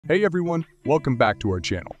Hey everyone, welcome back to our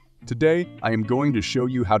channel. Today, I am going to show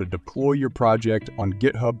you how to deploy your project on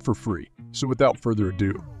GitHub for free. So without further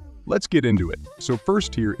ado, let's get into it. So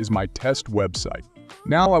first here is my test website.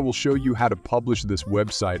 Now I will show you how to publish this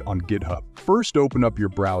website on GitHub. First, open up your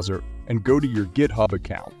browser and go to your GitHub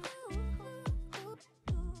account.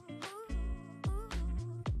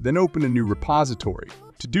 Then open a new repository.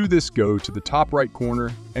 To do this, go to the top right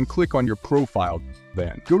corner and click on your profile.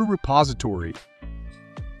 Then go to Repository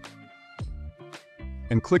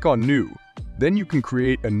and click on New. Then you can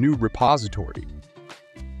create a new repository.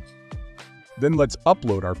 Then let's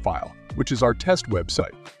upload our file, which is our test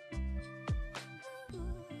website.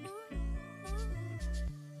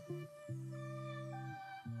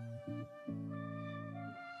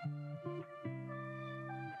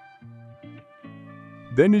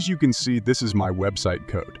 Then as you can see, this is my website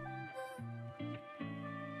code.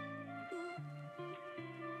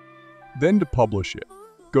 Then to publish it,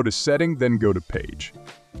 go to Setting, then go to Page.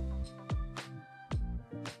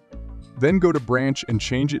 Then go to Branch and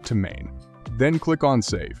change it to Main. Then click on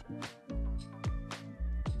Save.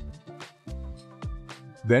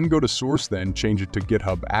 Then go to Source, then change it to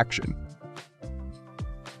GitHub Action.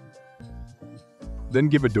 Then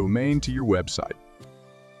give a domain to your website.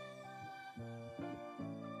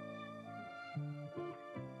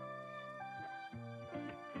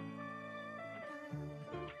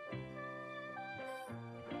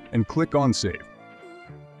 And click on Save.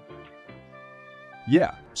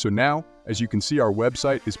 Yeah, so now, as you can see, our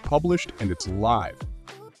website is published and it's live.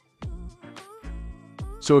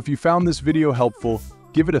 So if you found this video helpful,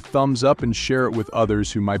 give it a thumbs up and share it with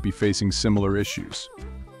others who might be facing similar issues.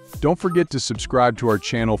 Don't forget to subscribe to our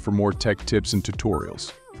channel for more tech tips and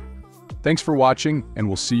tutorials. Thanks for watching, and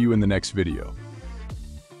we'll see you in the next video.